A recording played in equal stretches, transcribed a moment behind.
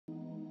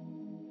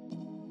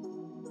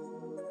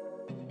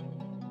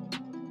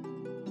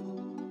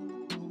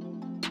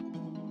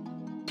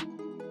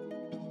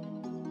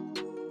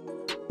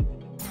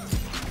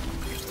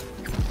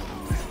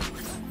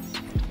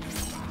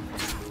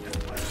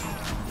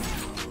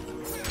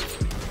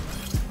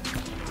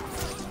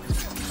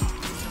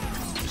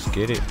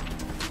get it.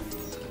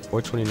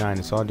 429,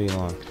 it's all day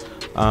long.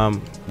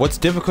 What's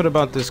difficult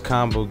about this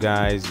combo,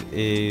 guys,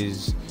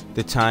 is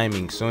the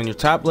timing. So in your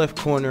top left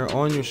corner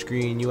on your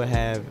screen, you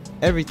have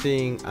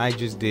everything I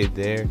just did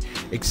there,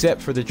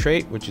 except for the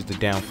trait, which is the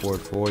down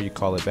forward 4. You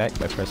call it back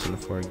by pressing the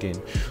 4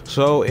 again.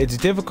 So it's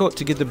difficult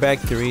to get the back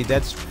 3.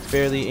 That's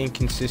fairly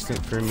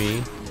inconsistent for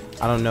me.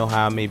 I don't know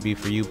how it may be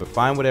for you, but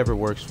find whatever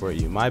works for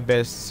you. My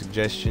best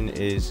suggestion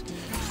is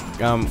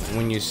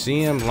when you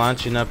see him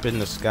launching up in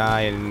the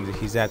sky and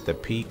he's at the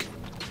peak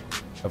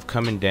of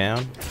coming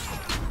down,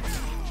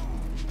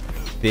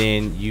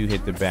 then you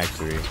hit the back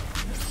 3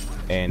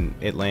 and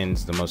it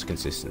lands the most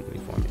consistently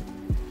for me.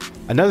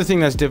 Another thing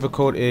that's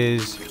difficult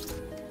is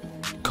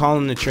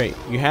calling the trait.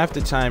 You have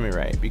to time it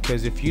right,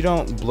 because if you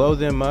don't blow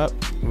them up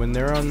when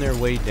they're on their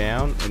way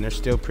down and they're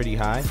still pretty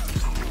high,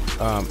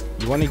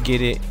 you want to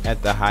get it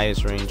at the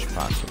highest range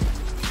possible.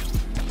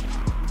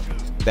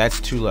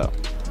 That's too low.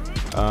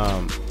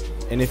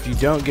 And if you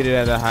don't get it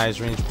at the highest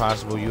range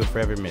possible, you will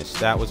forever miss.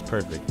 That was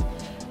perfect.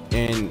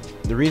 And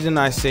the reason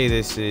I say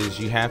this is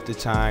you have to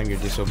time your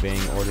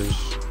disobeying orders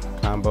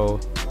combo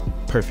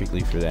perfectly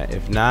for that.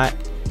 If not,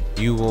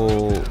 you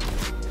will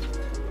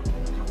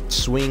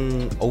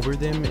swing over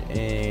them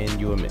and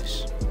you will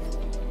miss.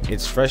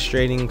 It's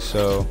frustrating,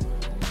 so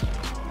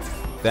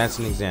that's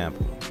an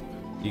example.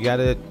 You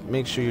gotta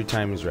make sure your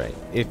time is right.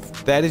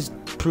 If that is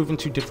proven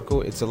too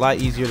difficult, it's a lot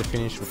easier to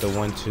finish with the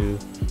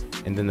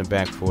 1-2 and then the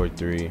back forward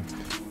 3.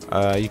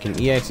 You can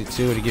EX it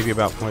too to give you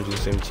about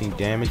 417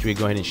 damage. We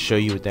go ahead and show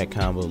you what that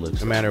combo looks.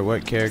 No matter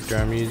what character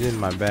I'm using,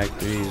 my back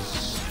 3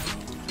 is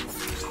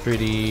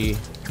pretty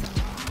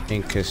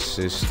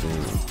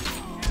inconsistent.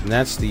 And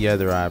that's the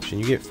other option.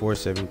 You get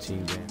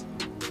 417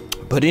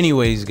 damage. But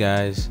anyways,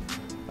 guys,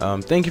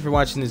 thank you for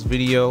watching this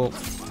video.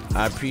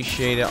 I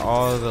appreciate it.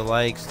 All the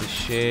likes, the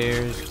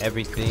shares,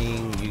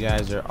 everything. You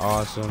guys are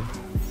awesome.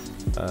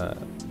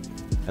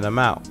 And I'm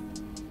out.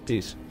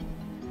 Peace.